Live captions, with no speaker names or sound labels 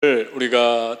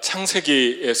우리가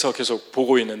창세기에서 계속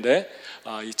보고 있는데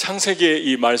이 창세기의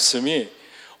이 말씀이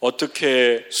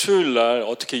어떻게 수요일날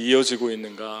어떻게 이어지고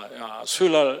있는가,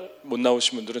 수요일날 못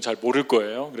나오신 분들은 잘 모를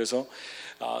거예요. 그래서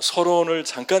서론을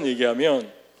잠깐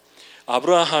얘기하면,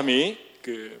 아브라함이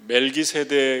그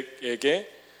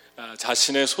멜기세덱에게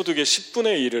자신의 소득의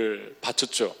 10분의 1을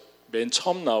바쳤죠. 맨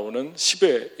처음 나오는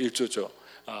 10의 1조죠.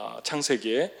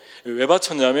 창세기에. 왜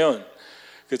바쳤냐면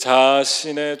그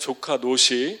자신의 조카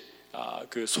롯이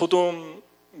그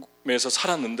소돔에서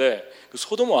살았는데, 그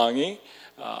소돔 왕이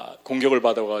공격을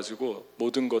받아가지고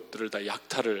모든 것들을 다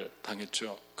약탈을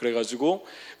당했죠. 그래가지고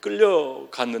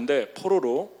끌려갔는데,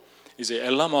 포로로 이제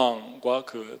엘람 왕과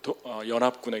그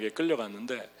연합군에게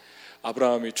끌려갔는데,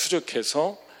 아브라함이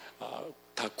추적해서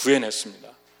다 구해냈습니다.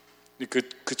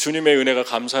 그 주님의 은혜가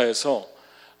감사해서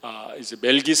이제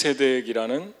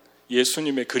멜기세덱이라는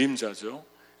예수님의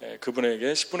그림자죠.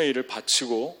 그분에게 10분의 1을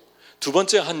바치고, 두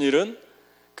번째 한 일은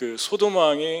그 소돔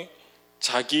왕이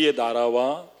자기의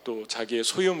나라와 또 자기의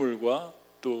소유물과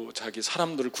또 자기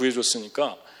사람들을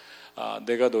구해줬으니까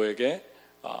내가 너에게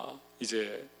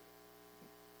이제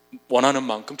원하는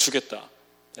만큼 주겠다.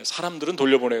 사람들은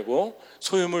돌려보내고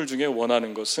소유물 중에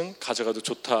원하는 것은 가져가도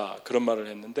좋다, 그런 말을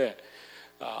했는데,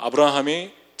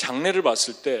 아브라함이 장래를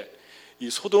봤을 때 이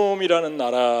소돔이라는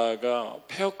나라가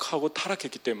폐역하고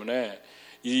타락했기 때문에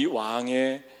이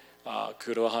왕의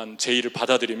그러한 제의를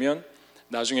받아들이면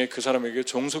나중에 그 사람에게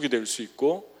종속이 될 수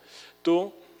있고,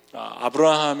 또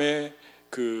아브라함의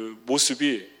그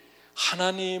모습이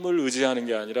하나님을 의지하는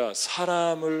게 아니라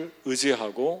사람을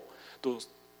의지하고 또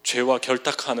죄와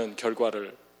결탁하는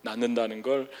결과를 낳는다는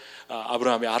걸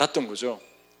아브라함이 알았던 거죠.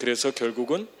 그래서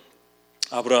결국은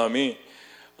아브라함이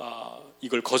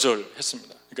이걸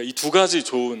거절했습니다. 그러니까 이 두 가지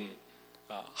좋은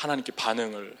하나님께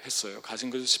반응을 했어요. 가진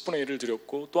것을 10분의 1을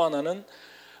드렸고, 또 하나는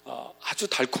아주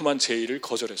달콤한 제의를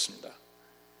거절했습니다.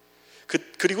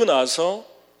 그리고 나서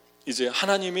이제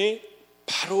하나님이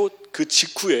바로 그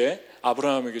직후에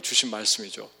아브라함에게 주신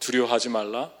말씀이죠. 두려워하지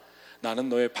말라, 나는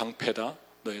너의 방패다,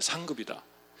 너의 상급이다.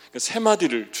 그러니까 세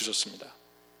마디를 주셨습니다.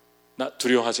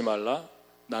 두려워하지 말라,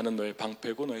 나는 너의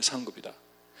방패고 너의 상급이다.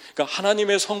 그러니까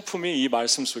하나님의 성품이 이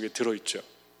말씀 속에 들어있죠.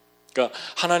 그러니까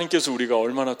하나님께서 우리가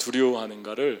얼마나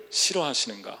두려워하는가를,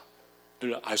 싫어하시는가를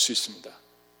알 수 있습니다.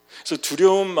 그래서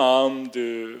두려운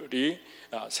마음들이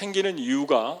생기는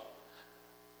이유가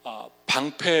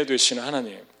방패 되시는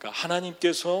하나님, 그러니까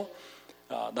하나님께서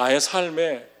나의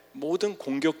삶의 모든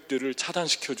공격들을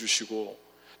차단시켜 주시고,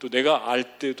 또 내가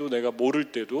알 때도 내가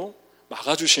모를 때도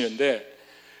막아주시는데,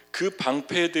 그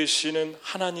방패 되시는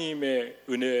하나님의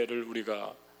은혜를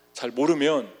우리가 잘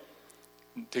모르면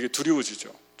되게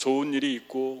두려워지죠. 좋은 일이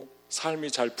있고 삶이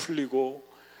잘 풀리고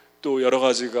또 여러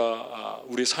가지가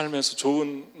우리 삶에서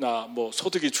좋은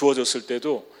소득이 주어졌을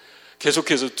때도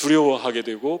계속해서 두려워하게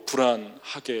되고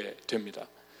불안하게 됩니다.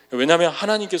 왜냐하면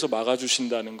하나님께서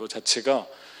막아주신다는 것 자체가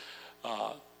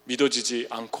믿어지지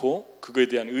않고 그거에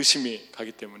대한 의심이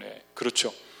가기 때문에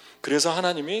그렇죠. 그래서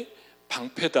하나님이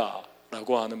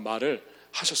방패다라고 하는 말을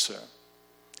하셨어요.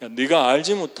 네가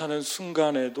알지 못하는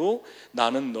순간에도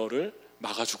나는 너를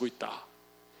막아주고 있다.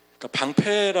 그러니까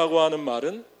방패라고 하는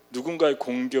말은 누군가의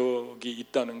공격이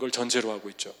있다는 걸 전제로 하고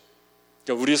있죠.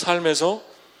 그러니까 우리 삶에서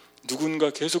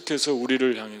누군가 계속해서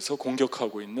우리를 향해서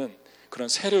공격하고 있는 그런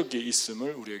세력이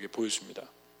있음을 우리에게 보여줍니다.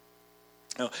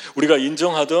 우리가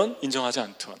인정하던 인정하지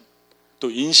않던, 또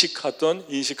인식하던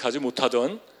인식하지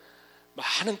못하던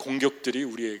많은 공격들이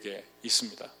우리에게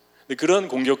있습니다. 근데 그런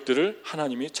공격들을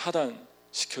하나님이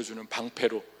차단시켜주는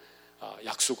방패로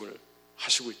약속을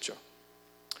하시고 있죠.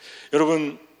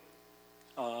 여러분,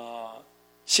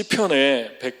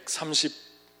 시편의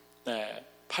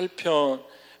 138편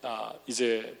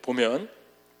이제 보면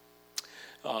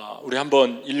우리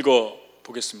한번 읽어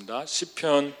보겠습니다.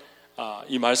 시편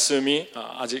이 말씀이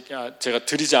아직 제가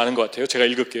드리지 않은 것 같아요. 제가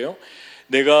읽을게요.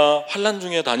 내가 환난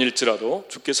중에 다닐지라도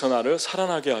주께서 나를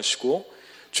살아나게 하시고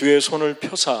주의 손을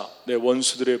펴사 내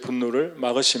원수들의 분노를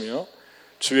막으시며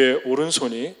주의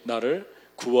오른손이 나를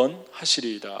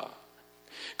구원하시리이다.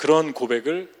 그런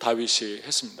고백을 다윗이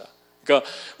했습니다. 그러니까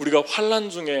우리가 환난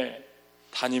중에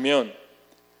다니면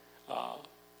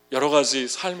여러 가지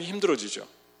삶이 힘들어지죠.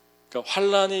 그러니까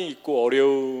환난이 있고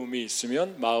어려움이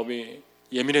있으면 마음이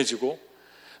예민해지고,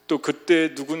 또 그때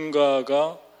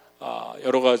누군가가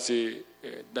여러 가지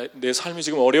내 삶이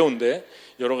지금 어려운데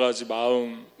여러 가지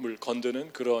마음을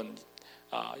건드는 그런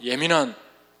예민한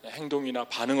행동이나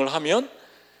반응을 하면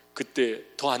그때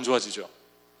더 안 좋아지죠.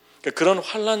 그러니까 그런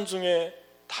환난 중에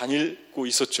다니고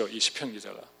있었죠, 이 시편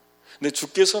기자가. 근데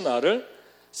주께서 나를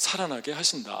살아나게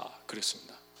하신다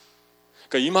그랬습니다.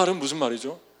 그러니까 이 말은 무슨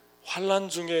말이죠? 환난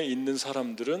중에 있는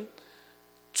사람들은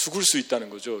죽을 수 있다는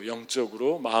거죠.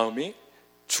 영적으로 마음이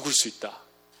죽을 수 있다.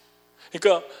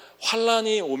 그러니까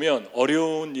환난이 오면,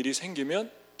 어려운 일이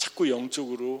생기면 자꾸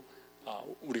영적으로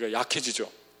우리가 약해지죠.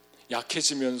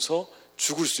 약해지면서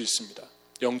죽을 수 있습니다.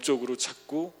 영적으로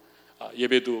자꾸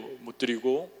예배도 못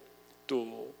드리고,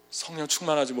 또 성령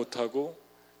충만하지 못하고,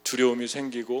 두려움이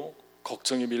생기고,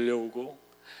 걱정이 밀려오고,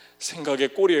 생각에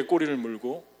꼬리에 꼬리를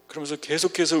물고, 그러면서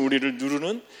계속해서 우리를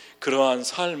누르는 그러한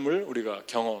삶을 우리가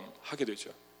경험하게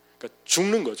되죠. 그러니까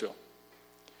죽는 거죠.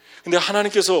 근데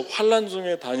하나님께서 환난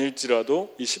중에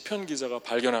다닐지라도 이 시편 기자가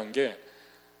발견한 게,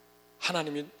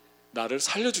 하나님이 나를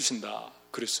살려주신다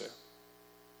그랬어요.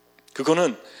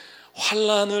 그거는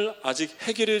환난을 아직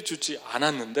해결해 주지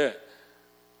않았는데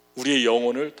우리의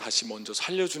영혼을 다시 먼저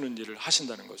살려주는 일을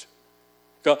하신다는 거죠.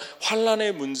 그러니까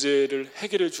환난의 문제를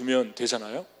해결해 주면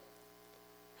되잖아요.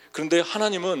 그런데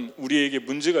하나님은 우리에게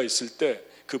문제가 있을 때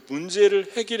그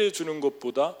문제를 해결해 주는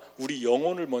것보다 우리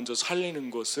영혼을 먼저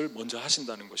살리는 것을 먼저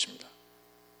하신다는 것입니다.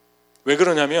 왜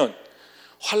그러냐면,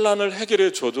 환난을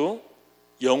해결해 줘도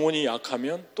영혼이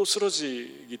약하면 또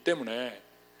쓰러지기 때문에,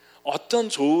 어떤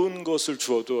좋은 것을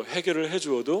주어도, 해결을 해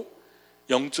주어도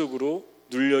영적으로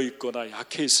눌려 있거나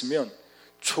약해 있으면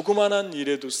조그만한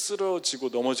일에도 쓰러지고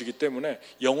넘어지기 때문에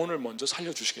영혼을 먼저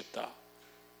살려주시겠다,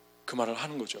 그 말을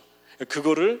하는 거죠.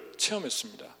 그거를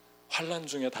체험했습니다. 환난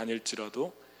중에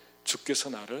다닐지라도 주께서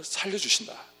나를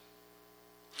살려주신다.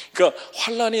 그러니까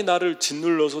환난이 나를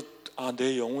짓눌러서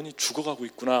내 영혼이 죽어가고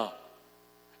있구나,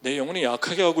 내 영혼이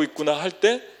약하게 하고 있구나 할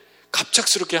때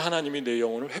갑작스럽게 하나님이 내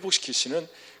영혼을 회복시키시는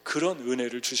그런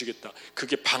은혜를 주시겠다.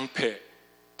 그게 방패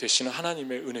되시는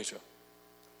하나님의 은혜죠.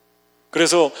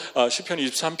 그래서 시편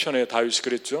 23편에 다윗이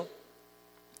그랬죠.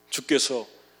 주께서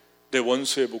내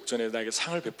원수의 목전에 나에게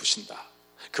상을 베푸신다.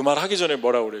 그 말 하기 전에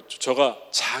뭐라고 그랬죠? 저가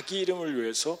자기 이름을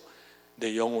위해서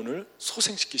내 영혼을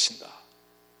소생시키신다.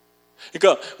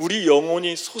 그러니까 우리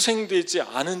영혼이 소생되지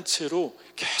않은 채로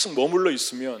계속 머물러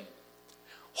있으면,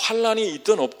 환난이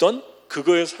있든 없든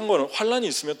그거에 상관은, 환난이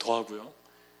있으면 더하고요.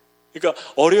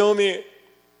 그러니까 어려움이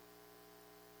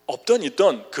없든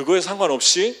있든 그거에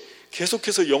상관없이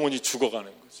계속해서 영혼이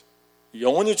죽어가는 거죠.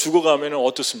 영혼이 죽어가면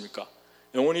어떻습니까?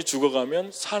 영혼이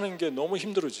죽어가면 사는 게 너무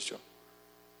힘들어지죠.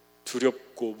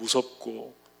 두렵고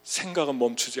무섭고, 생각은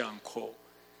멈추지 않고,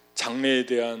 장래에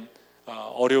대한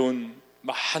어려운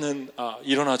많은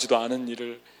일어나지도 않은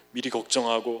일을 미리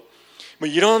걱정하고, 뭐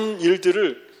이런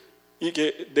일들을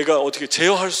이게 내가 어떻게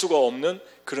제어할 수가 없는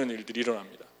그런 일들이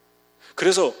일어납니다.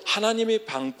 그래서 하나님이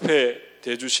방패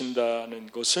돼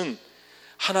주신다는 것은,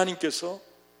 하나님께서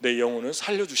내 영혼을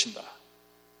살려주신다,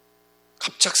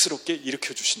 갑작스럽게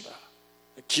일으켜 주신다.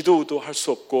 기도도 할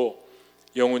수 없고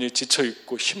영혼이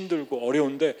지쳐있고 힘들고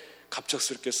어려운데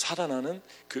갑작스럽게 살아나는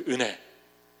그 은혜,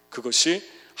 그것이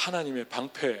하나님의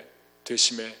방패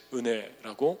되심의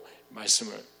은혜라고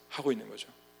말씀을 하고 있는 거죠.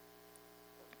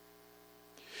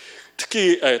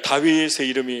 특히 다윗의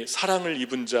이름이 사랑을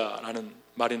입은 자라는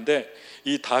말인데,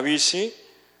 이 다윗이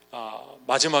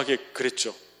마지막에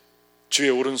그랬죠. 주의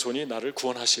오른손이 나를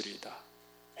구원하시리이다.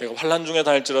 내가 환난 중에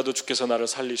다닐지라도 주께서 나를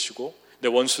살리시고 내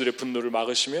원수들의 분노를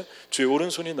막으시며 주의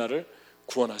오른손이 나를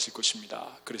구원하실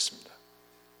것입니다. 그랬습니다.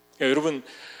 여러분,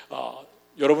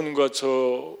 여러분과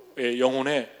저의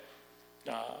영혼에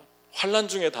환난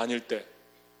중에 다닐 때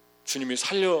주님이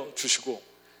살려주시고,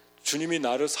 주님이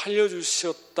나를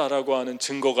살려주셨다라고 하는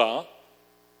증거가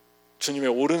주님의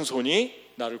오른손이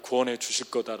나를 구원해 주실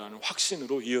거다라는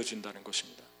확신으로 이어진다는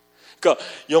것입니다. 그러니까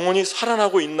영혼이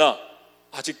살아나고 있나,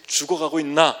 아직 죽어가고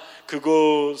있나,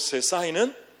 그것의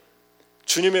사인은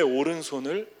주님의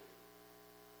오른손을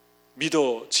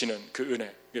믿어지는 그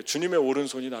은혜, 주님의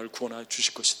오른손이 나를 구원해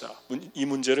주실 것이다, 이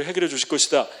문제를 해결해 주실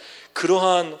것이다,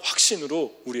 그러한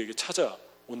확신으로 우리에게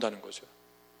찾아온다는 거죠.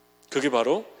 그게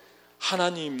바로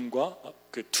하나님과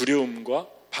그 두려움과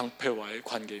방패와의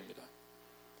관계입니다.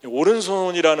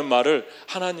 오른손이라는 말을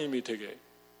하나님이 되게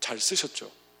잘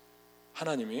쓰셨죠.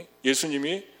 하나님이,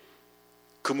 예수님이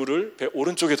그물을 배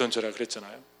오른쪽에 던져라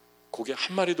그랬잖아요. 고기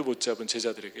한 마리도 못 잡은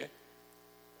제자들에게.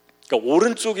 그러니까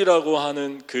오른쪽이라고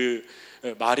하는 그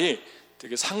말이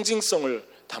되게 상징성을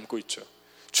담고 있죠.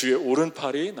 주의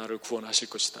오른팔이 나를 구원하실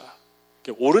것이다.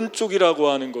 그러니까 오른쪽이라고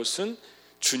하는 것은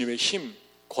주님의 힘,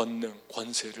 권능,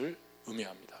 권세를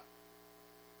의미합니다.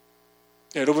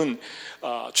 여러분,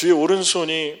 주의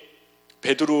오른손이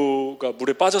베드로가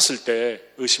물에 빠졌을 때,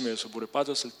 의심해서 물에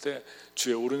빠졌을 때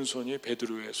주의 오른손이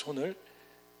베드로의 손을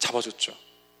잡아줬죠.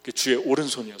 그게 주의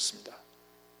오른손이었습니다.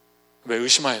 왜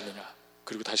의심하였느냐?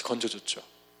 그리고 다시 건져줬죠.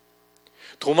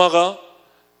 도마가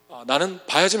나는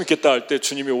봐야지 믿겠다 할 때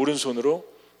주님이 오른손으로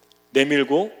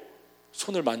내밀고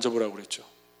손을 만져보라고 그랬죠.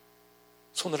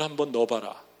 손을 한번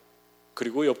넣어봐라.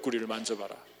 그리고 옆구리를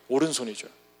만져봐라. 오른손이죠.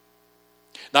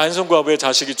 나인성과 아부의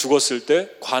자식이 죽었을 때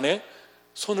관에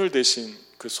손을 대신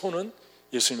그 손은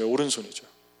예수님의 오른손이죠.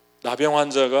 나병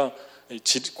환자가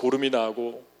고름이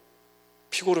나고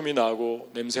피고름이 나고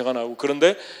냄새가 나고,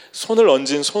 그런데 손을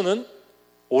얹은 손은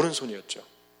오른손이었죠.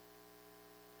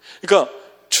 그러니까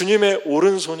주님의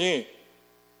오른손이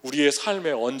우리의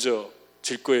삶에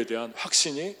얹어질 거에 대한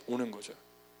확신이 오는 거죠.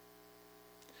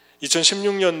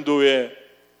 2016년도에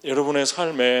여러분의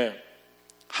삶에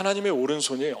하나님의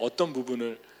오른손이 어떤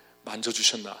부분을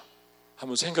만져주셨나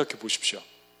한번 생각해 보십시오.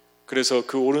 그래서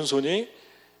그 오른손이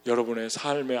여러분의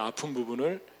삶의 아픈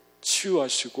부분을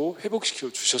치유하시고 회복시켜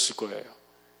주셨을 거예요.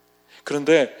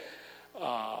 그런데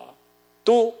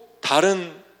또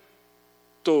다른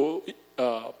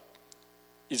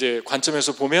이제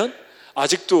관점에서 보면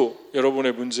아직도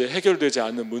여러분의 문제, 해결되지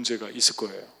않는 문제가 있을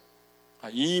거예요.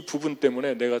 이 부분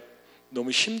때문에 내가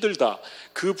너무 힘들다.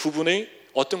 그 부분이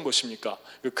어떤 것입니까?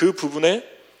 그 부분에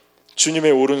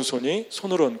주님의 오른손이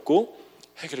손을 얹고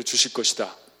해결해 주실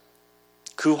것이다.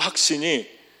 그 확신이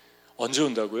언제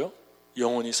온다고요?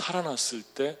 영혼이 살아났을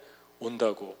때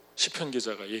온다고 시편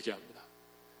기자가 얘기합니다.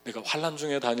 내가 환난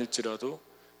중에 다닐지라도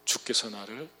주께서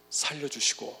나를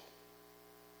살려주시고.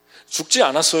 죽지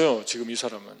않았어요. 지금 이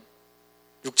사람은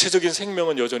육체적인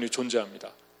생명은 여전히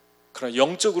존재합니다. 그러나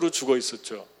영적으로 죽어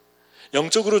있었죠.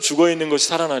 영적으로 죽어 있는 것이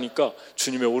살아나니까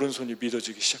주님의 오른손이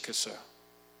믿어지기 시작했어요.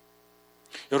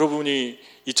 여러분이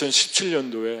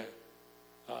 2017년도에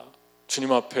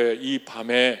주님 앞에 이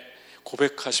밤에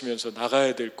고백하시면서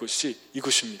나가야 될 것이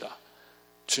이것입니다.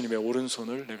 주님의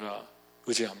오른손을 내가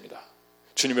의지합니다.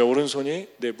 주님의 오른손이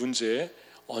내 문제에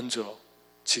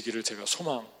얹어지기를 제가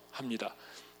소망합니다.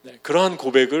 네, 그러한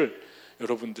고백을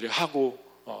여러분들이 하고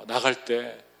나갈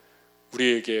때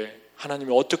우리에게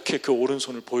하나님이 어떻게 그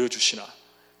오른손을 보여주시나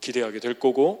기대하게 될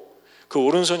거고, 그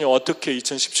오른손이 어떻게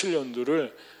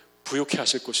 2017년도를 부욕해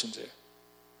하실 것인지,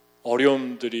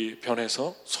 어려움들이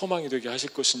변해서 소망이 되게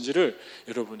하실 것인지를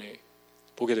여러분이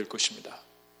보게 될 것입니다.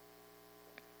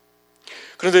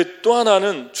 그런데 또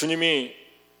하나는 주님이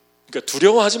그러니까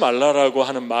두려워하지 말라라고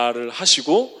하는 말을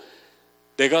하시고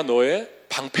내가 너의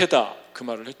방패다 그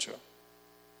말을 했죠.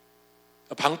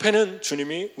 방패는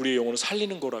주님이 우리의 영혼을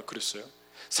살리는 거라 그랬어요.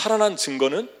 살아난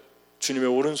증거는 주님의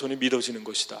오른손이 믿어지는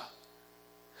것이다.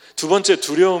 두 번째,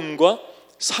 두려움과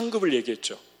상급을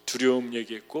얘기했죠. 두려움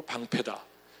얘기했고 방패다.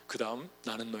 그 다음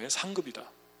나는 너의 상급이다.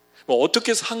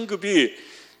 어떻게 상급이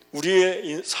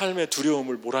우리의 삶의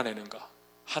두려움을 몰아내는가?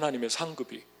 하나님의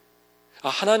상급이.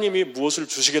 하나님이 무엇을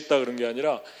주시겠다 그런 게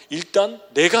아니라 일단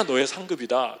내가 너의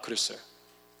상급이다 그랬어요.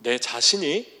 내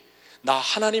자신이, 나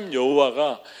하나님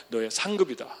여호와가 너의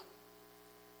상급이다.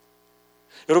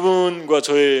 여러분과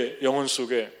저의 영혼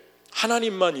속에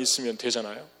하나님만 있으면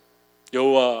되잖아요.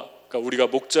 여호와가 우리의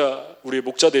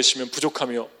목자 되시면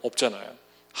부족함이 없잖아요.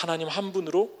 하나님 한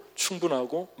분으로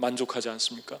충분하고 만족하지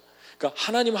않습니까? 그러니까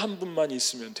하나님 한 분만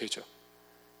있으면 되죠.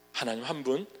 하나님 한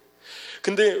분.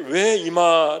 근데 왜 이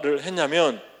말을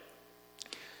했냐면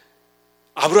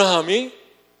아브라함이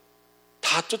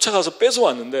다 쫓아가서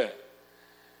뺏어왔는데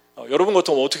여러분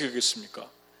같으면 어떻게 하겠습니까?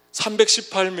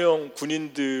 318명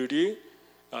군인들이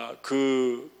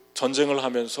그 전쟁을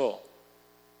하면서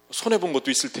손해본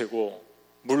것도 있을 테고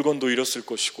물건도 잃었을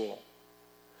것이고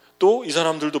또 이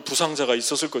사람들도 부상자가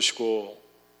있었을 것이고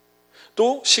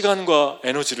또 시간과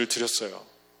에너지를 들였어요.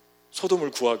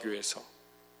 소돔을 구하기 위해서,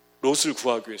 롯을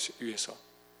구하기 위해서.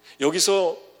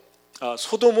 여기서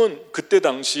소돔은 그때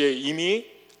당시에 이미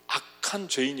악한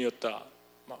죄인이었다.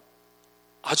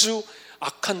 아주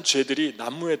악한 죄들이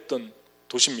난무했던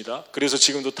도시입니다. 그래서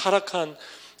지금도 타락한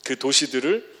그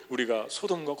도시들을 우리가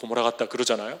소돔과 고모라 같다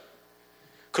그러잖아요.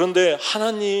 그런데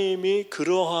하나님이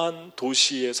그러한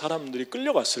도시의 사람들이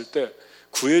끌려갔을 때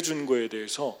구해준 거에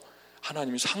대해서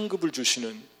하나님이 상급을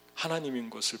주시는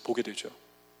하나님인 것을 보게 되죠.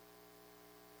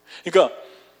 그러니까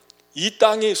이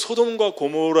땅이 소돔과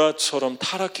고모라처럼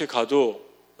타락해 가도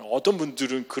어떤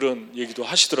분들은 그런 얘기도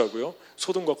하시더라고요.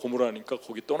 소돔과 고모라니까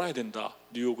거기 떠나야 된다.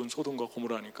 뉴욕은 소돔과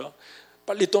고모라니까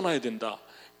빨리 떠나야 된다.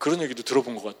 그런 얘기도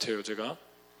들어본 것 같아요, 제가.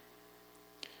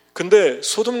 근데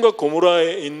소돔과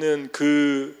고모라에 있는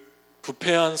그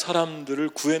부패한 사람들을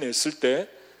구해냈을 때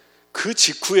그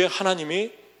직후에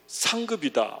하나님이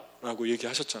상급이다라고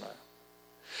얘기하셨잖아요.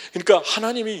 그러니까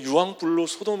하나님이 유황불로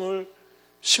소돔을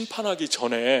심판하기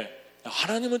전에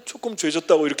하나님은 조금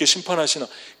죄졌다고 이렇게 심판하시나,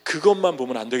 그것만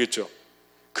보면 안 되겠죠.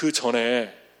 그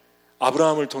전에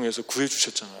아브라함을 통해서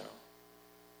구해주셨잖아요.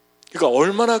 그러니까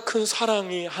얼마나 큰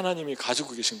사랑이 하나님이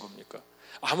가지고 계신 겁니까?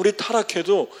 아무리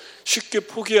타락해도 쉽게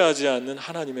포기하지 않는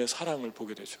하나님의 사랑을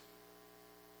보게 되죠.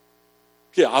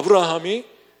 아브라함이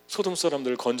소돔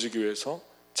사람들을 건지기 위해서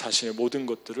자신의 모든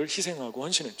것들을 희생하고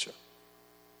헌신했죠.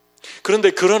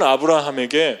 그런데 그런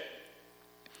아브라함에게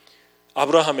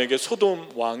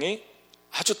소돔 왕이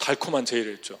아주 달콤한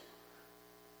제의를 했죠.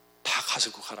 다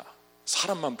가지고 가라.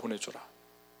 사람만 보내줘라.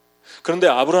 그런데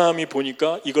아브라함이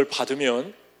보니까 이걸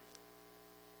받으면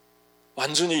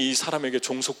완전히 이 사람에게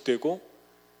종속되고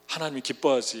하나님이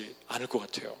기뻐하지 않을 것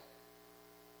같아요.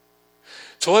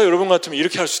 저와 여러분 같으면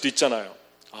이렇게 할 수도 있잖아요.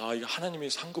 아, 이거 하나님이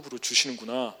상급으로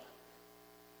주시는구나.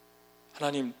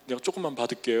 하나님, 내가 조금만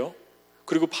받을게요.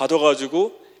 그리고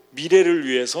받아가지고 미래를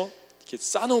위해서 이렇게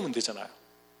싸놓으면 되잖아요.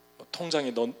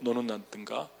 통장에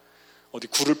넣어놓는다든가 어디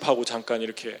굴을 파고 잠깐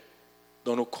이렇게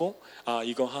넣어놓고, 아,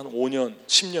 이거 한 5년,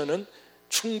 10년은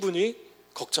충분히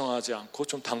걱정하지 않고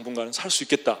좀 당분간은 살 수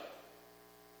있겠다.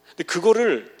 근데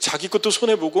그거를 자기 것도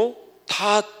손해보고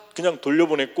다 그냥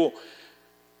돌려보냈고,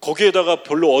 거기에다가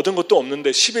별로 얻은 것도 없는데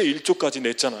 10의 1조까지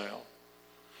냈잖아요.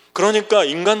 그러니까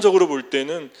인간적으로 볼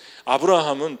때는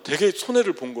아브라함은 되게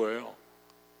손해를 본 거예요.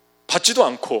 받지도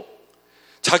않고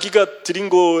자기가 드린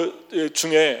것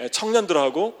중에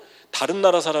청년들하고 다른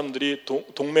나라 사람들이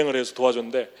동맹을 해서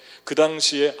도와줬는데, 그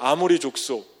당시에 아모리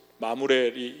족속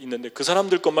마무렐이 있는데 그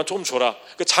사람들 것만 좀 줘라.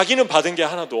 그러니까 자기는 받은 게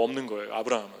하나도 없는 거예요,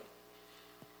 아브라함은.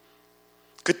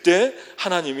 그때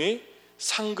하나님이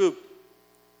상급이라고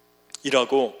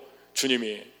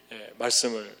주님이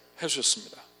말씀을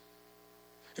해주셨습니다.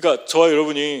 그러니까 저와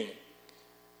여러분이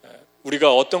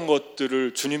우리가 어떤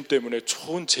것들을 주님 때문에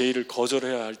좋은 제의를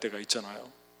거절해야 할 때가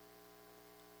있잖아요.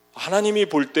 하나님이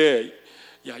볼 때,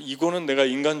 야, 이거는 내가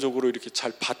인간적으로 이렇게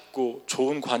잘 받고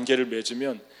좋은 관계를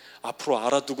맺으면 앞으로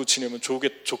알아두고 지내면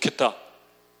좋겠다.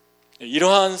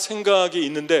 이러한 생각이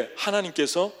있는데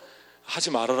하나님께서 하지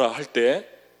말아라 할 때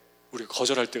우리가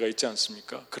거절할 때가 있지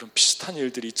않습니까? 그런 비슷한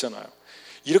일들이 있잖아요.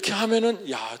 이렇게 하면은,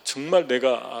 야, 정말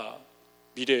내가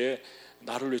미래에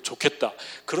나를 위해 좋겠다.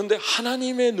 그런데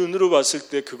하나님의 눈으로 봤을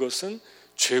때 그것은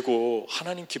죄고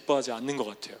하나님 기뻐하지 않는 것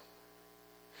같아요.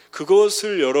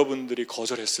 그것을 여러분들이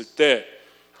거절했을 때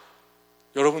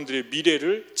여러분들의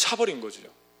미래를 차버린 거죠.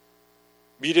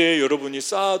 미래에 여러분이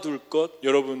쌓아둘 것,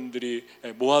 여러분들이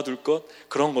모아둘 것,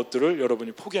 그런 것들을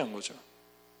여러분이 포기한 거죠.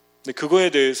 근데 그거에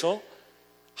대해서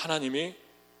하나님이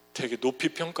되게 높이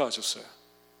평가하셨어요.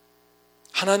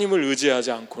 하나님을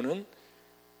의지하지 않고는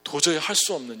도저히 할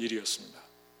수 없는 일이었습니다.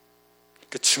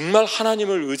 그러니까 정말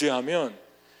하나님을 의지하면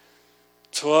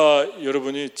저와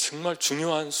여러분이 정말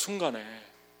중요한 순간에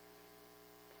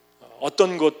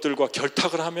어떤 것들과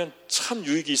결탁을 하면 참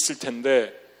유익이 있을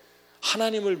텐데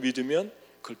하나님을 믿으면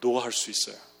그걸 노할 수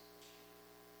있어요.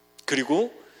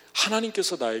 그리고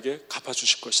하나님께서 나에게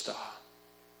갚아주실 것이다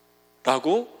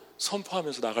라고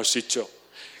선포하면서 나갈 수 있죠.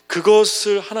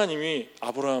 그것을 하나님이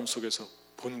아브라함 속에서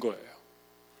본 거예요.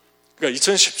 그러니까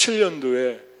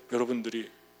 2017년도에 여러분들이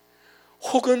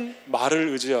혹은 말을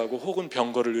의지하고 혹은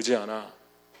병거를 의지하나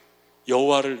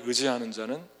여호와를 의지하는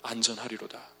자는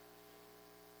안전하리로다.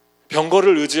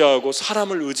 병거를 의지하고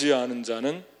사람을 의지하는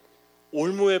자는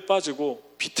올무에 빠지고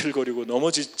비틀거리고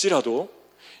넘어질지라도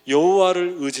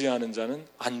여호와를 의지하는 자는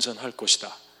안전할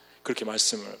것이다. 그렇게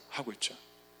말씀을 하고 있죠.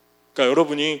 그러니까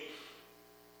여러분이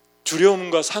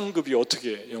두려움과 상급이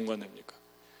어떻게 연관됩니까?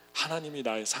 하나님이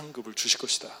나의 상급을 주실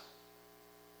것이다.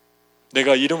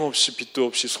 내가 이름 없이 빚도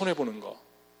없이 손해보는 거,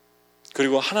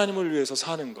 그리고 하나님을 위해서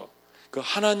사는 거, 그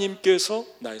하나님께서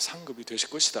나의 상급이 되실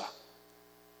것이다.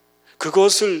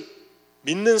 그것을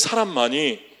믿는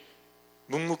사람만이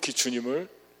묵묵히 주님을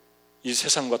이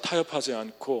세상과 타협하지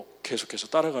않고 계속해서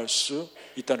따라갈 수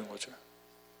있다는 거죠.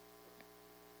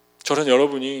 저는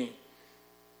여러분이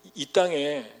이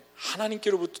땅에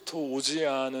하나님께로부터 오지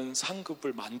않은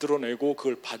상급을 만들어내고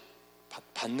그걸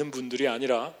받는 분들이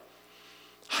아니라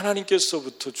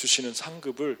하나님께서부터 주시는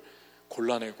상급을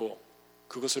골라내고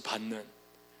그것을 받는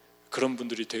그런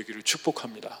분들이 되기를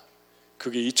축복합니다.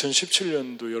 그게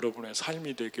 2017년도 여러분의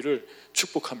삶이 되기를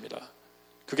축복합니다.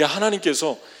 그게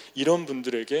하나님께서 이런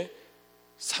분들에게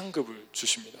상급을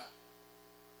주십니다.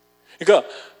 그러니까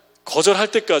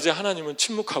거절할 때까지 하나님은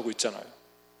침묵하고 있잖아요.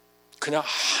 그냥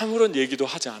아무런 얘기도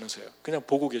하지 않으세요. 그냥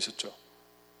보고 계셨죠.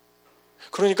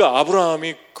 그러니까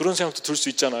아브라함이 그런 생각도 들 수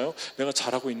있잖아요. 내가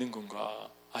잘하고 있는 건가?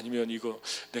 아니면 이거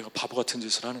내가 바보 같은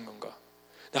짓을 하는 건가?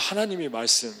 하나님이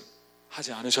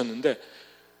말씀하지 않으셨는데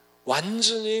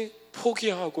완전히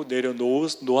포기하고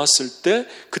내려놓았을 때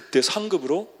그때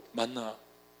상급으로 만나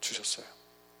주셨어요.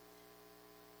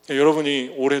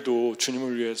 여러분이 올해도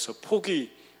주님을 위해서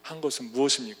포기한 것은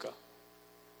무엇입니까?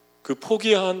 그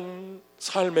포기한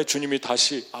삶에 주님이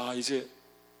다시 이제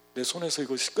내 손에서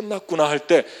이것이 끝났구나 할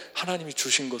때 하나님이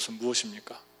주신 것은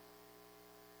무엇입니까?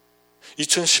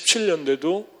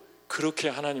 2017년대도 그렇게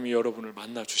하나님이 여러분을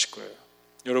만나 주실 거예요.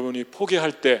 여러분이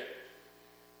포기할 때,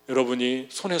 여러분이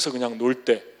손에서 그냥 놀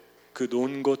때 그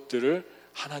놓은 것들을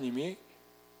하나님이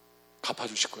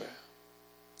갚아주실 거예요.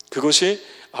 그것이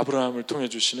아브라함을 통해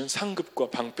주시는 상급과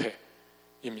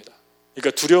방패입니다.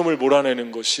 그러니까 두려움을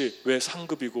몰아내는 것이 왜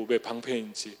상급이고 왜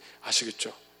방패인지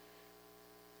아시겠죠?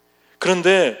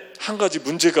 그런데 한 가지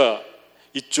문제가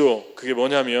있죠. 그게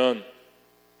뭐냐면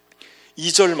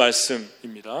 2절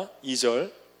말씀입니다.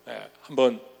 2절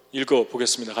한번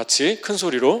읽어보겠습니다. 같이 큰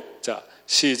소리로. 자,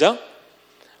 시작.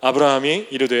 아브라함이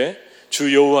이르되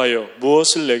주 여호와여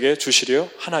무엇을 내게 주시려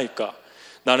하나이까?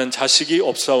 나는 자식이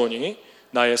없사오니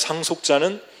나의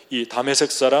상속자는 이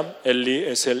다메섹 사람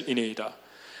엘리에셀이니이다.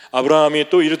 아브라함이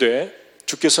또 이르되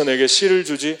주께서 내게 씨를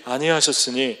주지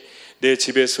아니하셨으니 내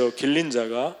집에서 길린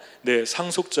자가 내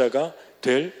상속자가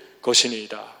될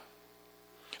것이니이다.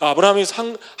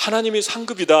 하나님이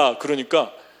상급이다.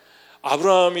 그러니까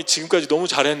아브라함이 지금까지 너무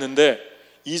잘했는데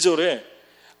 2절에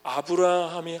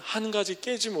아브라함이 한 가지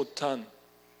깨지 못한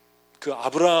그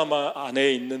아브라함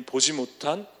안에 있는 보지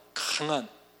못한 강한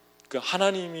그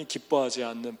하나님이 기뻐하지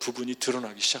않는 부분이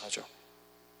드러나기 시작하죠.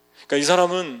 그러니까 이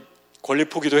사람은 권리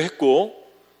포기도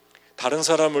했고 다른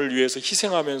사람을 위해서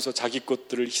희생하면서 자기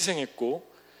것들을 희생했고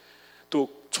또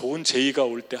좋은 제의가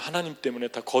올 때 하나님 때문에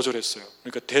다 거절했어요.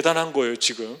 그러니까 대단한 거예요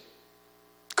지금.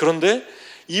 그런데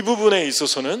이 부분에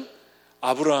있어서는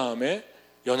아브라함의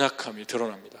연약함이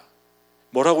드러납니다.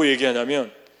 뭐라고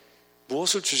얘기하냐면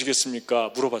무엇을 주시겠습니까?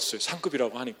 물어봤어요.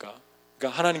 상급이라고 하니까.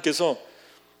 그러니까 하나님께서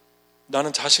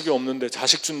나는 자식이 없는데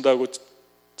자식 준다고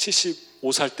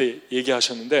 75살 때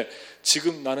얘기하셨는데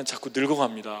지금 나는 자꾸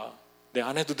늙어갑니다. 내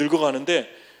아내도 늙어가는데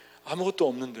아무것도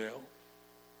없는데요.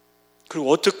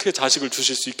 그리고 어떻게 자식을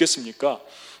주실 수 있겠습니까?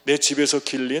 내 집에서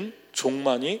길린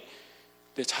종만이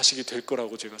내 자식이 될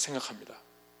거라고 제가 생각합니다.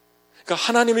 그러니까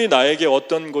하나님이 나에게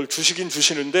어떤 걸 주시긴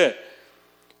주시는데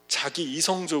자기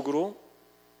이성적으로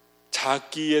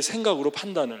자기의 생각으로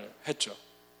판단을 했죠.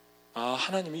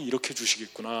 하나님이 이렇게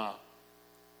주시겠구나.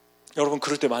 여러분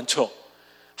그럴 때 많죠.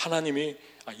 하나님이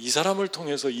이 사람을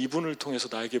통해서 이분을 통해서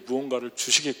나에게 무언가를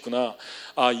주시겠구나.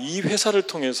 이 회사를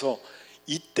통해서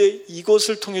이때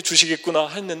이것을 통해 주시겠구나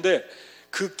했는데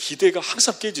그 기대가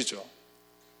항상 깨지죠.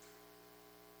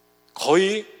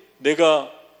 거의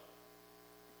내가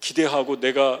기대하고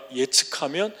내가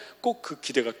예측하면 꼭 그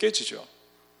기대가 깨지죠.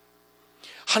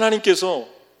 하나님께서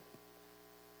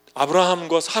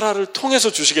아브라함과 사라를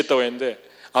통해서 주시겠다고 했는데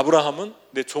아브라함은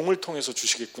내 종을 통해서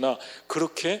주시겠구나.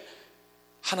 그렇게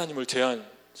하나님을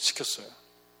제안시켰어요.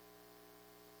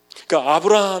 그러니까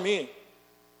아브라함이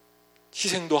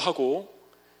희생도 하고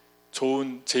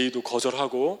좋은 제의도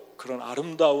거절하고 그런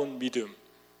아름다운 믿음,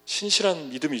 신실한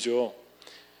믿음이죠.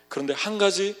 그런데 한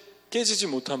가지 깨지지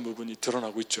못한 부분이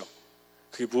드러나고 있죠.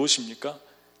 그게 무엇입니까?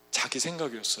 자기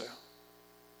생각이었어요.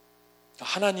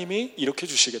 하나님이 이렇게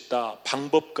주시겠다.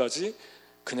 방법까지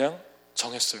그냥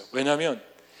정했어요. 왜냐하면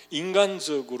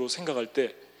인간적으로 생각할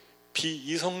때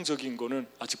비이성적인 거는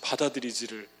아직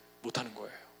받아들이지를 못하는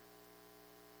거예요.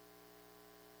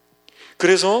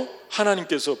 그래서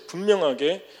하나님께서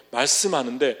분명하게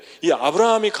말씀하는데 이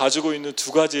아브라함이 가지고 있는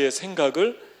두 가지의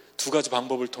생각을 두 가지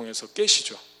방법을 통해서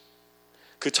깨시죠.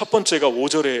 그 첫 번째가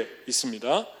 5절에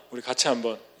있습니다. 우리 같이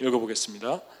한번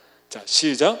읽어보겠습니다. 자,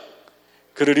 시작.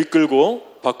 그를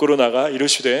이끌고 밖으로 나가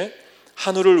이르시되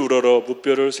하늘을 우러러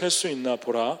무뼈를 셀 수 있나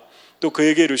보라. 또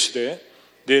그에게 이르시되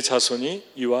내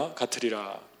자손이 이와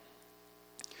같으리라.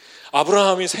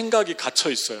 아브라함이 생각이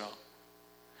갇혀 있어요.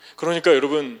 그러니까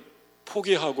여러분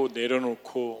포기하고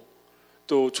내려놓고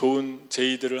또 좋은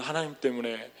제의들을 하나님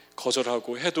때문에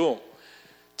거절하고 해도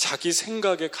자기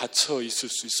생각에 갇혀 있을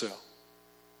수 있어요.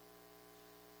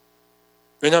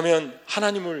 왜냐하면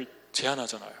하나님을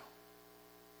제한하잖아요.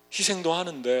 희생도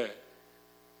하는데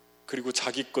그리고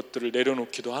자기 것들을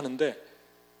내려놓기도 하는데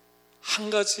한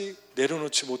가지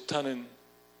내려놓지 못하는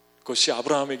것이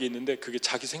아브라함에게 있는데 그게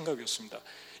자기 생각이었습니다.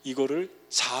 이거를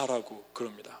자아라고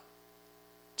그럽니다.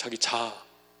 자기 자아.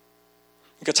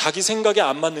 그러니까 자기 생각에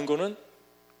안 맞는 거는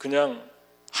그냥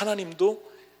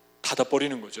하나님도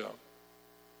닫아버리는 거죠.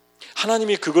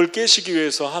 하나님이 그걸 깨시기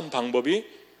위해서 한 방법이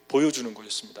보여주는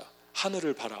거였습니다.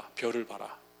 하늘을 봐라, 별을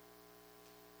봐라.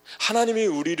 하나님이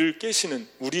우리를 깨시는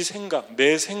우리 생각,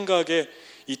 내 생각의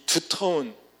이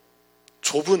두터운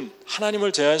좁은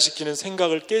하나님을 제한시키는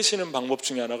생각을 깨시는 방법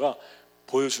중에 하나가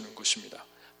보여주는 것입니다.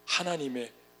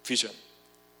 하나님의 비전.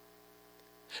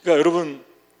 그러니까 여러분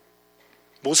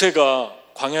모세가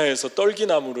광야에서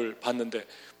떨기나무를 봤는데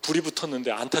불이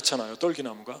붙었는데 안 탔잖아요.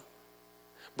 떨기나무가.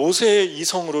 모세의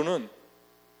이성으로는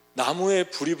나무에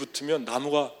불이 붙으면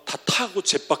나무가 다 타고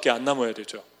잿밖에 안 남아야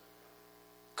되죠.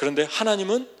 그런데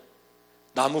하나님은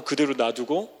나무 그대로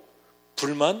놔두고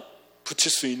불만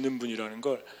붙일 수 있는 분이라는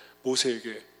걸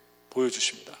모세에게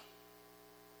보여주십니다.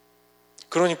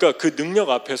 그러니까 그 능력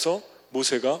앞에서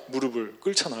모세가 무릎을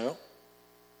꿇잖아요.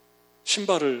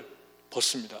 신발을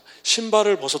벗습니다.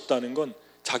 신발을 벗었다는 건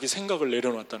자기 생각을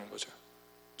내려놨다는 거죠.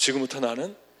 지금부터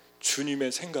나는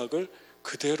주님의 생각을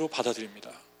그대로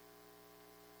받아들입니다.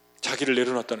 자기를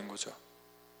내려놨다는 거죠.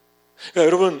 그러니까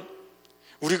여러분,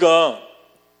 우리가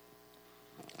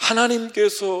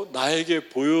하나님께서 나에게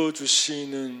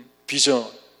보여주시는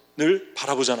비전을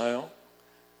바라보잖아요.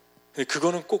 근데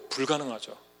그거는 꼭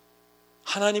불가능하죠.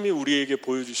 하나님이 우리에게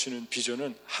보여주시는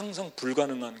비전은 항상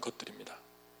불가능한 것들입니다.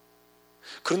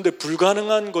 그런데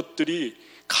불가능한 것들이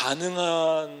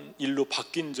가능한 일로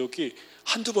바뀐 적이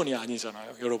한두 번이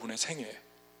아니잖아요. 여러분의 생애에.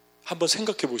 한번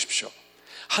생각해 보십시오.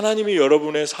 하나님이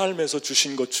여러분의 삶에서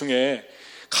주신 것 중에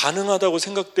가능하다고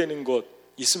생각되는 것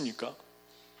있습니까?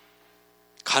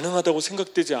 가능하다고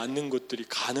생각되지 않는 것들이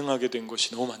가능하게 된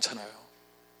것이 너무 많잖아요.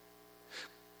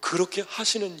 그렇게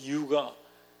하시는 이유가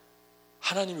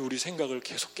하나님이 우리 생각을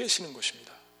계속 깨시는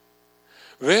것입니다.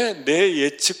 왜 내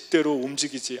예측대로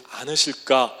움직이지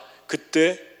않으실까?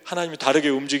 그때 하나님이 다르게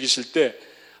움직이실 때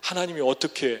하나님이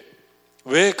어떻게,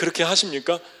 왜 그렇게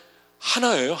하십니까?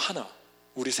 하나예요, 하나.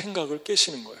 우리 생각을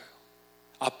깨시는 거예요.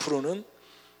 앞으로는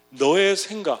너의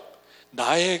생각,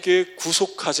 나에게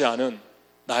구속하지 않은,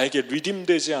 나에게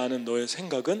리딤되지 않은 너의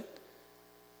생각은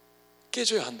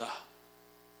깨져야 한다.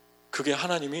 그게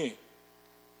하나님이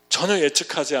전혀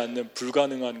예측하지 않는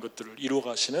불가능한 것들을 이루어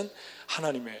가시는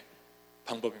하나님의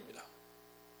방법입니다.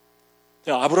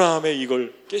 아브라함의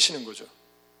이걸 깨시는 거죠.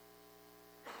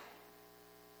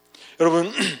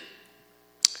 여러분,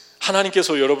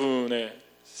 하나님께서 여러분의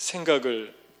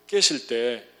생각을 깨실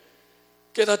때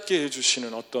깨닫게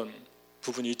해주시는 어떤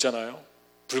부분이 있잖아요.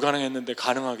 불가능했는데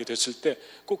가능하게 됐을 때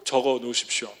꼭 적어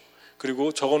놓으십시오.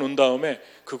 그리고 적어 놓은 다음에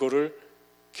그거를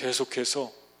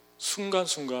계속해서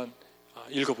순간순간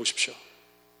읽어보십시오.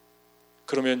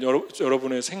 그러면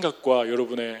여러분의 생각과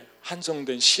여러분의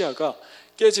한정된 시야가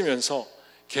깨지면서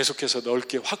계속해서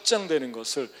넓게 확장되는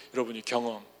것을 여러분이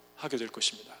경험하게 될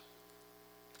것입니다.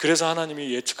 그래서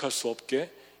하나님이 예측할 수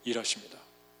없게 일하십니다.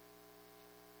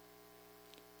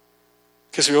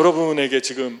 그래서 여러분에게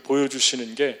지금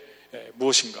보여주시는 게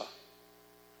무엇인가?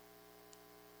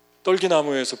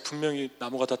 떨기나무에서 분명히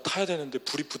나무가 다 타야 되는데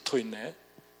불이 붙어 있네.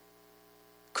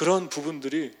 그런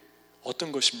부분들이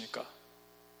어떤 것입니까?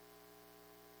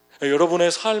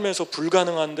 여러분의 삶에서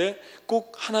불가능한데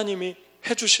꼭 하나님이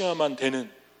해주셔야만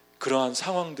되는 그러한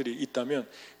상황들이 있다면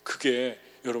그게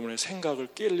여러분의 생각을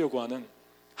깨려고 하는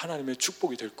하나님의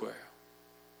축복이 될 거예요.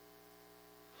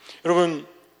 여러분,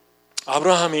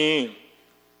 아브라함이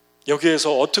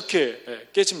여기에서 어떻게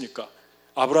깨집니까?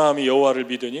 아브라함이 여호와를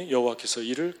믿으니 여호와께서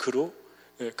이를 그의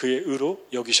의로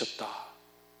여기셨다.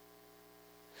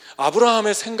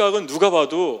 아브라함의 생각은 누가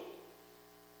봐도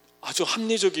아주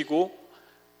합리적이고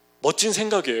멋진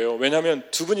생각이에요. 왜냐하면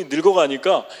두 분이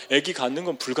늙어가니까 아기 갖는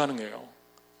건 불가능해요.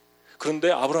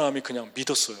 그런데 아브라함이 그냥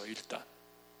믿었어요. 일단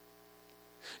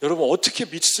여러분, 어떻게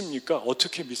믿습니까?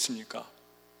 어떻게 믿습니까?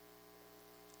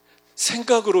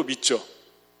 생각으로 믿죠.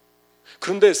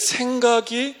 그런데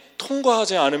생각이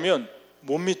통과하지 않으면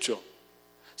못 믿죠.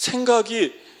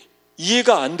 생각이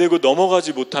이해가 안 되고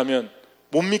넘어가지 못하면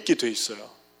못 믿게 돼 있어요.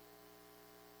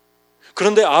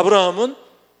 그런데 아브라함은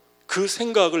그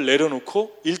생각을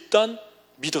내려놓고 일단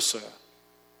믿었어요.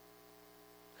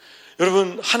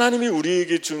 여러분, 하나님이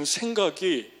우리에게 준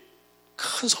생각이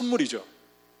큰 선물이죠.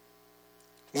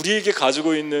 우리에게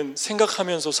가지고 있는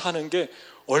생각하면서 사는 게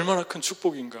얼마나 큰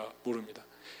축복인가 모릅니다.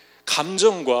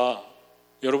 감정과,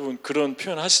 여러분 그런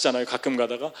표현 하시잖아요. 가끔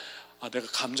가다가 내가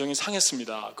감정이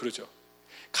상했습니다 그러죠.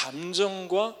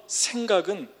 감정과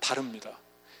생각은 다릅니다.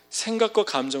 생각과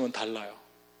감정은 달라요.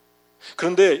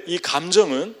 그런데 이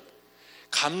감정이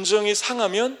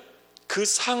상하면 그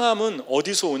상함은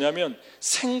어디서 오냐면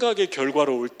생각의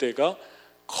결과로 올 때가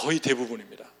거의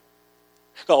대부분입니다.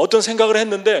 그러니까 어떤 생각을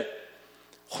했는데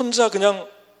혼자 그냥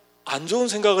안 좋은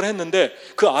생각을 했는데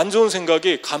그 안 좋은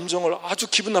생각이 감정을 아주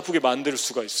기분 나쁘게 만들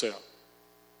수가 있어요.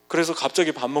 그래서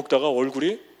갑자기 밥 먹다가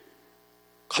얼굴이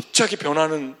갑자기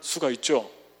변하는 수가 있죠.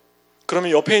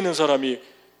 그러면 옆에 있는 사람이,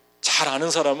 잘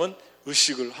아는 사람은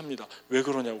의식을 합니다. 왜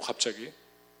그러냐고 갑자기.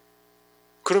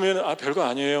 그러면 별거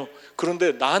아니에요.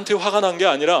 그런데 나한테 화가 난 게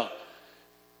아니라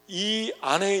이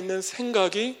안에 있는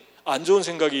생각이, 안 좋은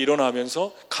생각이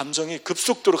일어나면서 감정이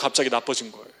급속도로 갑자기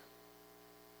나빠진 거예요.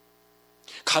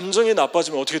 감정이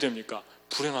나빠지면 어떻게 됩니까?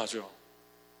 불행하죠.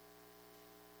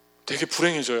 되게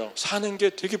불행해져요. 사는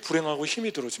게 되게 불행하고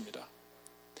힘이 들어집니다.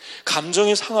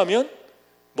 감정이 상하면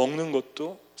먹는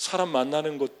것도, 사람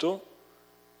만나는 것도,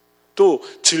 또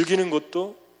즐기는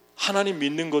것도, 하나님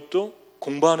믿는 것도,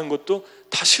 공부하는 것도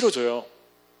다 싫어져요.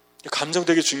 감정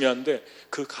되게 중요한데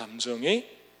그 감정이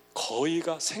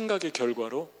거의가 생각의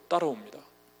결과로 따라옵니다.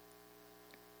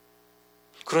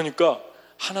 그러니까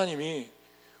하나님이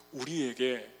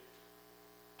우리에게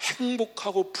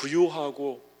행복하고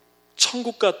부유하고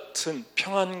천국 같은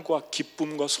평안과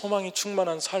기쁨과 소망이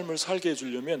충만한 삶을 살게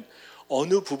해주려면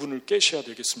어느 부분을 깨셔야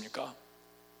되겠습니까?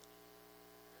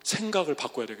 생각을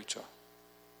바꿔야 되겠죠.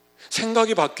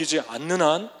 생각이 바뀌지 않는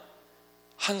한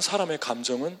한 사람의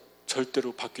감정은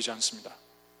절대로 바뀌지 않습니다.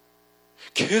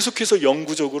 계속해서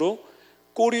영구적으로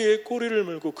꼬리에 꼬리를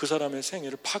물고 그 사람의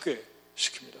생애를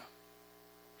파괴시킵니다.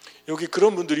 여기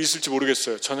그런 분들이 있을지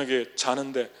모르겠어요. 저녁에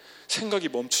자는데 생각이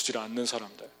멈추질 않는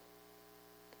사람들.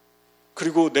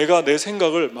 그리고 내가 내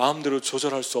생각을 마음대로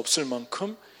조절할 수 없을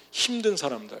만큼 힘든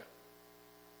사람들.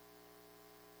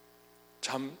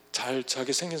 잠 잘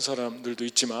자게 생긴 사람들도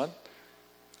있지만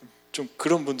좀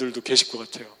그런 분들도 계실 것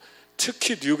같아요.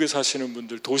 특히 뉴욕에 사시는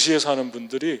분들, 도시에 사는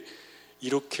분들이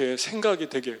이렇게 생각이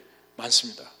되게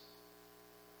많습니다.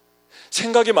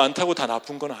 생각이 많다고 다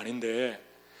나쁜 건 아닌데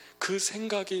그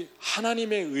생각이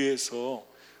하나님에 의해서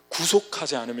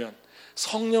구속하지 않으면,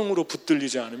 성령으로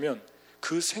붙들리지 않으면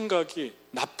그 생각이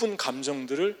나쁜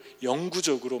감정들을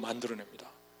영구적으로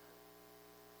만들어냅니다.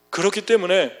 그렇기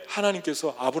때문에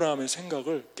하나님께서 아브라함의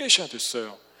생각을 깨셔야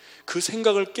됐어요. 그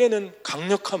생각을 깨는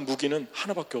강력한 무기는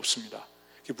하나밖에 없습니다.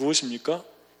 그게 무엇입니까?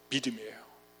 믿음이에요.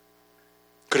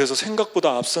 그래서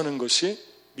생각보다 앞서는 것이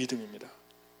믿음입니다.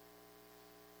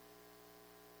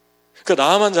 그러니까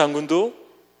나하만 장군도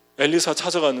엘리사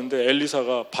찾아갔는데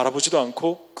엘리사가 바라보지도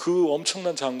않고 그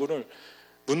엄청난 장군을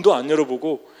문도 안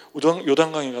열어보고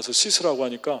요단강에 가서 씻으라고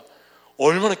하니까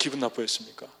얼마나 기분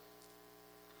나빠했습니까?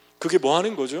 그게 뭐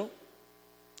하는 거죠?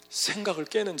 생각을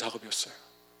깨는 작업이었어요.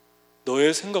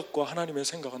 너의 생각과 하나님의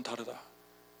생각은 다르다.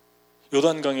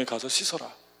 요단강에 가서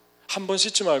씻어라. 한 번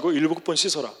씻지 말고 7번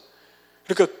씻어라.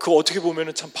 그러니까 그 어떻게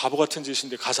보면 참 바보 같은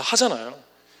짓인데 가서 하잖아요.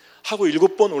 하고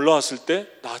 7번 올라왔을 때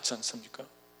나았지 않습니까?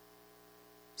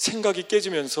 생각이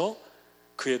깨지면서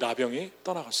그의 나병이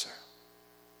떠나갔어요.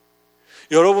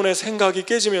 여러분의 생각이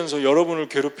깨지면서 여러분을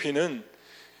괴롭히는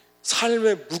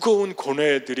삶의 무거운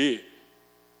고뇌들이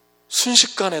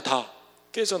순식간에 다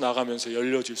깨져나가면서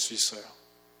열려질 수 있어요.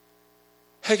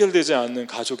 해결되지 않는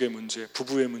가족의 문제,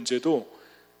 부부의 문제도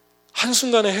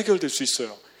한순간에 해결될 수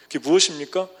있어요. 그게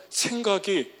무엇입니까?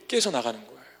 생각이 깨져나가는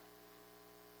거예요.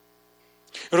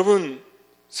 여러분,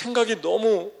 생각이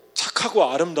너무 착하고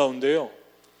아름다운데요,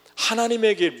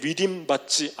 하나님에게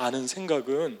믿음받지 않은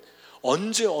생각은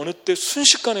언제 어느 때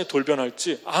순식간에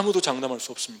돌변할지 아무도 장담할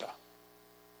수 없습니다.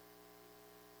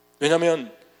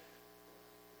 왜냐하면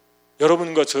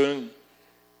여러분과 저는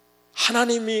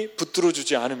하나님이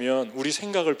붙들어주지 않으면, 우리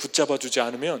생각을 붙잡아주지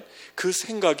않으면 그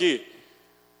생각이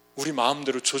우리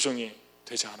마음대로 조정이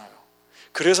되지 않아요.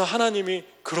 그래서 하나님이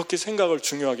그렇게 생각을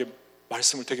중요하게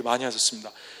말씀을 되게 많이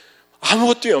하셨습니다.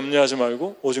 아무것도 염려하지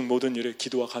말고 오직 모든 일에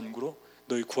기도와 간구로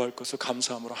너희 구할 것을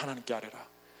감사함으로 하나님께 아뢰라.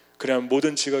 그래야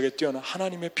모든 지각에 뛰어난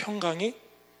하나님의 평강이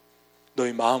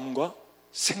너희 마음과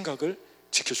생각을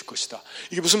지켜줄 것이다.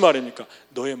 이게 무슨 말입니까?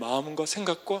 너의 마음과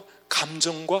생각과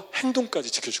감정과 행동까지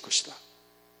지켜줄 것이다.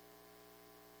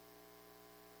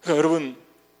 그러니까 여러분,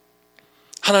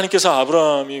 하나님께서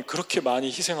아브라함이 그렇게 많이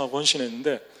희생하고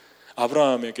헌신했는데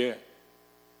아브라함에게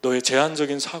너의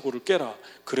제한적인 사고를 깨라.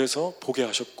 그래서 보게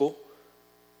하셨고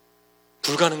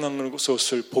불가능한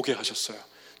것을 보게 하셨어요.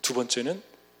 두 번째는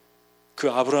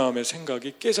그 아브라함의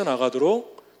생각이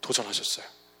깨져나가도록 도전하셨어요.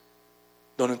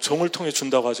 너는 종을 통해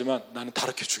준다고 하지만 나는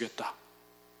다르게 주겠다.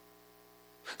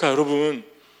 그러니까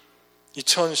여러분,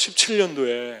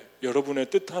 2017년도에 여러분의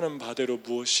뜻하는 바대로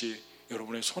무엇이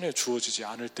여러분의 손에 주어지지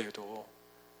않을 때에도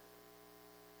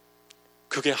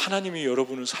그게 하나님이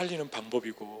여러분을 살리는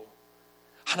방법이고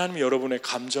하나님이 여러분의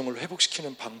감정을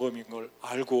회복시키는 방법인 걸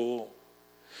알고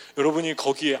여러분이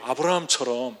거기에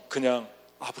아브라함처럼 그냥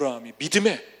아브라함이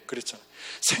믿음에 그랬잖아요.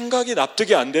 생각이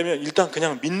납득이 안 되면 일단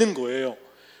그냥 믿는 거예요.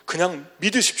 그냥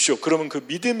믿으십시오. 그러면 그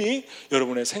믿음이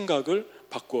여러분의 생각을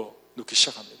바꿔놓기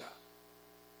시작합니다.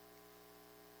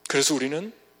 그래서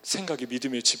우리는 생각이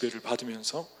믿음의 지배를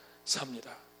받으면서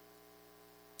삽니다.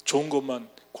 좋은 것만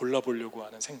골라보려고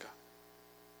하는 생각.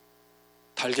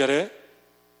 달걀에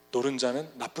노른자는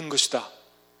나쁜 것이다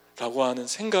라고 하는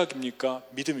생각입니까?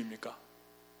 믿음입니까?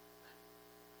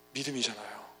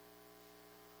 믿음이잖아요.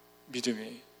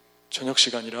 믿음이 저녁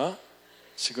시간이라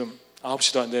지금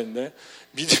 9시도 안 됐는데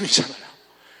믿음이잖아요.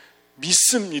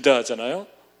 믿습니다 하잖아요.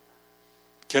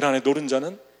 계란에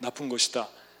노른자는 나쁜 것이다.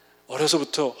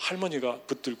 어려서부터 할머니가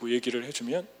붙들고 얘기를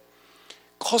해주면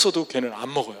커서도 걔는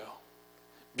안 먹어요.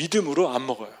 믿음으로 안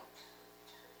먹어요.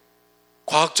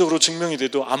 과학적으로 증명이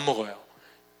돼도 안 먹어요.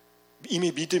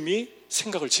 이미 믿음이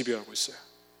생각을 지배하고 있어요.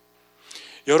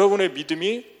 여러분의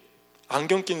믿음이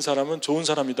안경 낀 사람은 좋은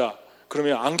사람이다.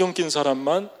 그러면 안경 낀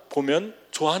사람만 보면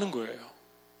좋아하는 거예요.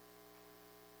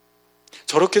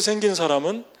 저렇게 생긴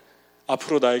사람은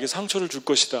앞으로 나에게 상처를 줄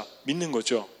것이다. 믿는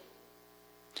거죠.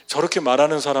 저렇게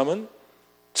말하는 사람은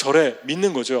저래.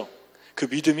 믿는 거죠. 그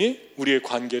믿음이 우리의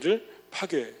관계를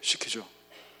파괴시키죠.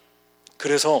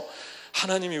 그래서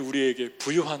하나님이 우리에게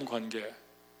부유한 관계,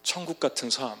 천국 같은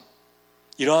삶,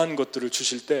 이러한 것들을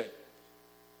주실 때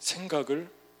생각을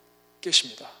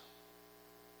깨십니다.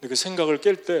 근데 그 생각을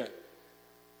깰 때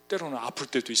때로는 아플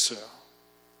때도 있어요.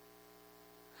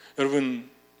 여러분,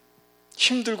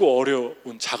 힘들고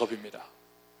어려운 작업입니다.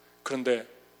 그런데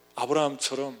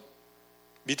아브라함처럼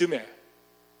믿음에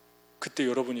그때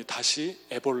여러분이 다시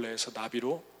애벌레에서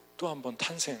나비로 또 한 번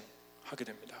탄생하게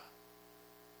됩니다.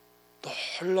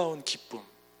 놀라운 기쁨,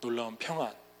 놀라운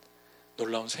평안,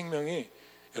 놀라운 생명이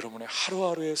여러분의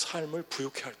하루하루의 삶을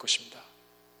부욕해 할 것입니다.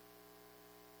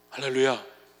 할렐루야.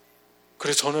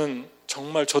 그래서 저는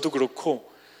정말 저도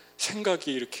그렇고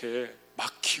생각이 이렇게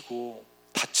막히고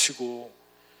다치고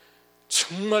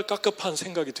정말 깝깝한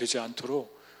생각이 되지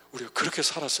않도록 우리가 그렇게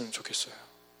살았으면 좋겠어요.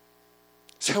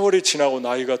 세월이 지나고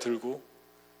나이가 들고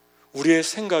우리의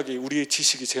생각이, 우리의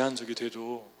지식이 제한적이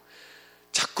돼도,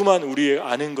 자꾸만 우리의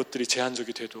아는 것들이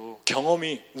제한적이 돼도,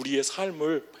 경험이 우리의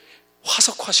삶을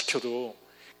화석화시켜도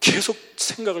계속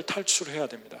생각을 탈출해야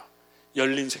됩니다.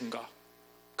 열린 생각,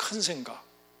 큰 생각,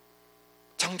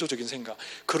 창조적인 생각.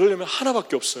 그러려면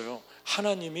하나밖에 없어요.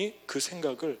 하나님이 그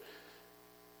생각을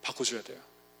바꿔줘야 돼요.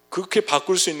 그렇게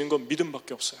바꿀 수 있는 건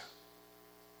믿음밖에 없어요.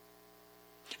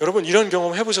 여러분, 이런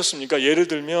경험 해보셨습니까? 예를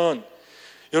들면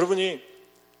여러분이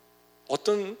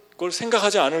어떤 걸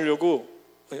생각하지 않으려고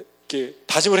이렇게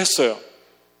다짐을 했어요.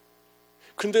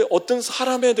 그런데 어떤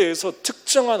사람에 대해서,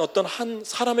 특정한 어떤 한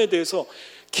사람에 대해서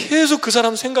계속 그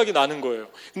사람 생각이 나는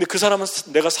거예요. 근데 그 사람은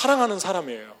내가 사랑하는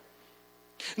사람이에요.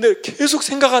 근데 계속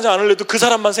생각하지 않으려도 그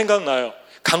사람만 생각나요.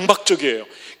 강박적이에요.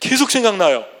 계속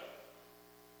생각나요.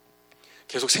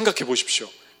 계속 생각해 보십시오.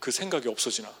 그 생각이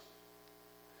없어지나?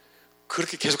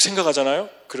 그렇게 계속 생각하잖아요?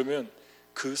 그러면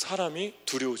그 사람이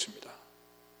두려워집니다.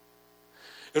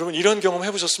 여러분, 이런 경험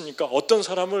해보셨습니까? 어떤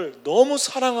사람을 너무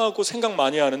사랑하고 생각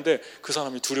많이 하는데 그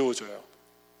사람이 두려워져요.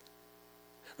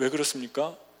 왜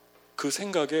그렇습니까? 그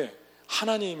생각에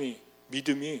하나님이,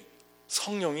 믿음이,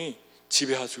 성령이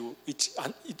지배하고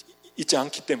있지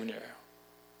않기 때문이에요.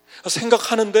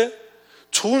 생각하는데,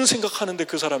 좋은 생각하는데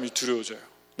그 사람이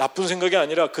두려워져요. 나쁜 생각이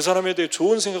아니라 그 사람에 대해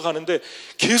좋은 생각하는데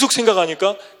계속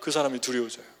생각하니까 그 사람이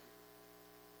두려워져요.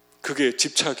 그게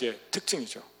집착의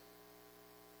특징이죠.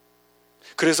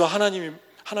 그래서 하나님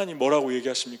뭐라고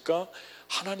얘기하십니까?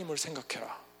 하나님을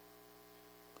생각해라.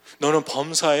 너는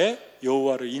범사의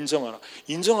여호와를 인정하라.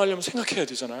 인정하려면 생각해야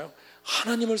되잖아요.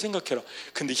 하나님을 생각해라.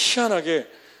 근데 희한하게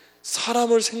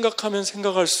사람을 생각하면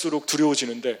생각할수록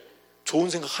두려워지는데, 좋은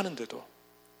생각하는데도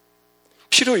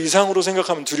필요 이상으로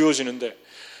생각하면 두려워지는데,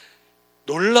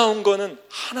 놀라운 거는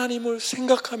하나님을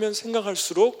생각하면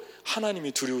생각할수록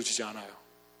하나님이 두려워지지 않아요.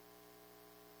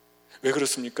 왜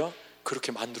그렇습니까?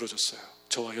 그렇게 만들어졌어요.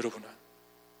 저와 여러분은.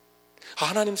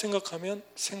 하나님 생각하면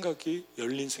생각이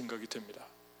열린 생각이 됩니다.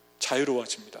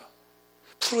 자유로워집니다.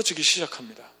 풀어지기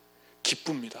시작합니다.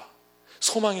 기쁩니다.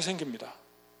 소망이 생깁니다.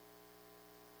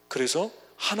 그래서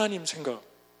하나님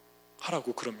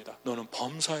생각하라고 그럽니다. 너는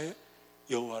범사의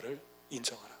여호와를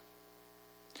인정하라.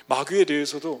 마귀에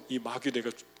대해서도, 이 마귀 내가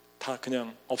다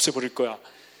그냥 없애버릴 거야,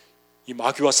 이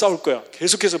마귀와 싸울 거야,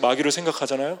 계속해서 마귀를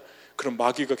생각하잖아요. 그럼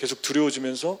마귀가 계속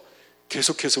두려워지면서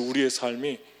계속해서 우리의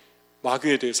삶이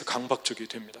마귀에 대해서 강박적이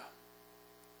됩니다.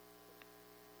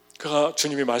 그가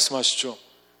주님이 말씀하시죠.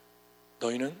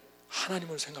 너희는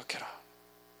하나님을 생각해라.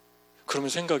 그러면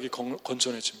생각이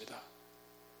건전해집니다.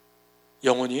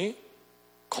 영혼이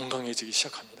건강해지기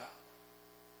시작합니다.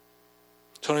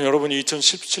 저는 여러분이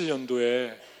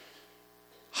 2017년도에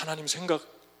하나님 생각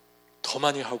더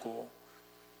많이 하고,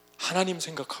 하나님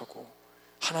생각하고,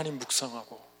 하나님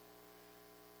묵상하고,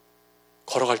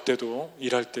 걸어갈 때도,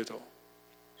 일할 때도,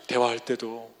 대화할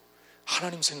때도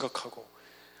하나님 생각하고,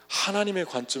 하나님의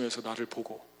관점에서 나를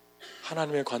보고,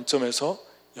 하나님의 관점에서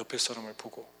옆에 사람을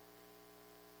보고,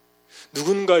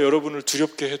 누군가 여러분을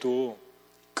두렵게 해도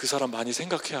그 사람 많이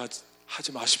생각해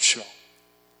하지 마십시오.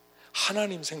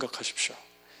 하나님 생각하십시오.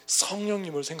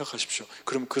 성령님을 생각하십시오.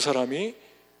 그럼 그 사람이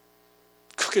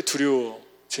크게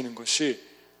두려워지는 것이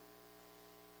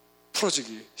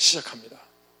풀어지기 시작합니다.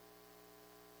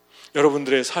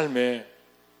 여러분들의 삶에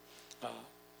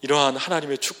이러한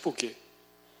하나님의 축복이,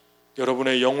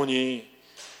 여러분의 영혼이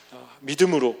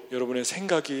믿음으로 여러분의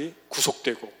생각이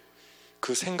구속되고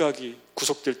그 생각이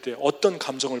구속될 때 어떤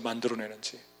감정을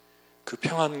만들어내는지, 그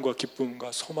평안과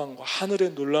기쁨과 소망과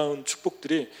하늘의 놀라운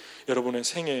축복들이 여러분의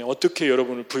생애에 어떻게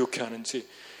여러분을 부욕해 하는지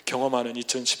경험하는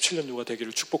 2017년도가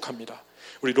되기를 축복합니다.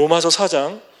 우리 로마서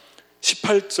 4장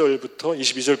 18절부터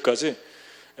 22절까지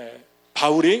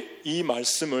바울이 이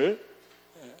말씀을,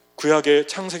 구약의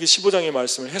창세기 15장의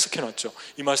말씀을 해석해 놨죠.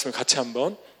 이 말씀을 같이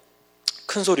한번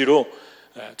큰 소리로,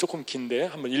 조금 긴데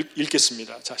한번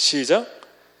읽겠습니다. 자, 시작.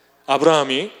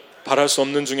 아브라함이 바랄 수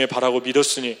없는 중에 바라고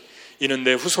믿었으니 이는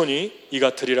내 후손이 이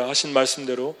같으리라 하신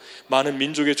말씀대로 많은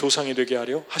민족의 조상이 되게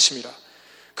하려 하심이라.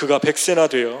 그가 100세나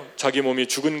되어 자기 몸이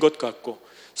죽은 것 같고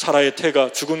사라의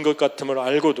태가 죽은 것 같음을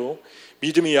알고도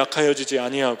믿음이 약하여지지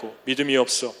아니하고 믿음이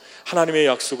없어 하나님의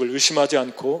약속을 의심하지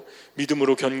않고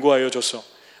믿음으로 견고하여 져서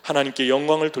하나님께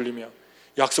영광을 돌리며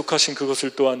약속하신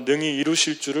그것을 또한 능히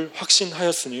이루실 줄을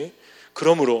확신하였으니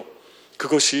그러므로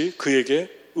그것이 그에게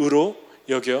의로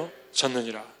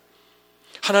여겨졌느니라.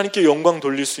 하나님께 영광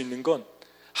돌릴 수 있는 건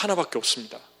하나밖에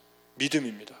없습니다.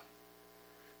 믿음입니다.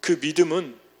 그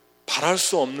믿음은 바랄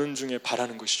수 없는 중에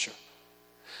바라는 것이죠.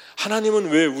 하나님은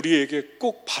왜 우리에게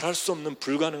꼭 바랄 수 없는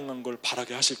불가능한 걸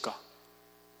바라게 하실까?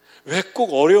 왜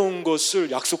꼭 어려운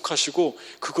것을 약속하시고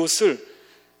그것을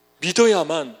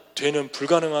믿어야만 되는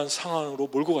불가능한 상황으로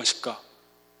몰고 가실까?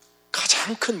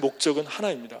 가장 큰 목적은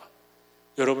하나입니다.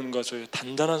 여러분과 저의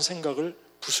단단한 생각을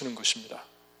부수는 것입니다.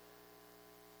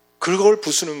 그걸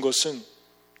부수는 것은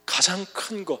가장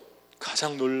큰 것,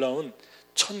 가장 놀라운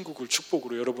천국을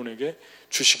축복으로 여러분에게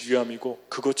주시기 위함이고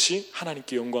그것이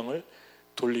하나님께 영광을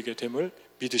돌리게 됨을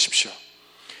믿으십시오.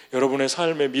 여러분의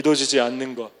삶에 믿어지지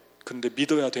않는 것, 근데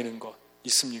믿어야 되는 것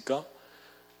있습니까?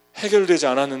 해결되지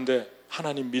않았는데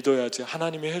하나님 믿어야지,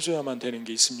 하나님이 해줘야만 되는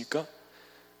게 있습니까?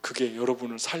 그게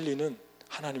여러분을 살리는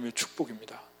하나님의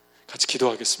축복입니다. 같이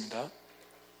기도하겠습니다.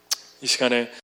 이 시간에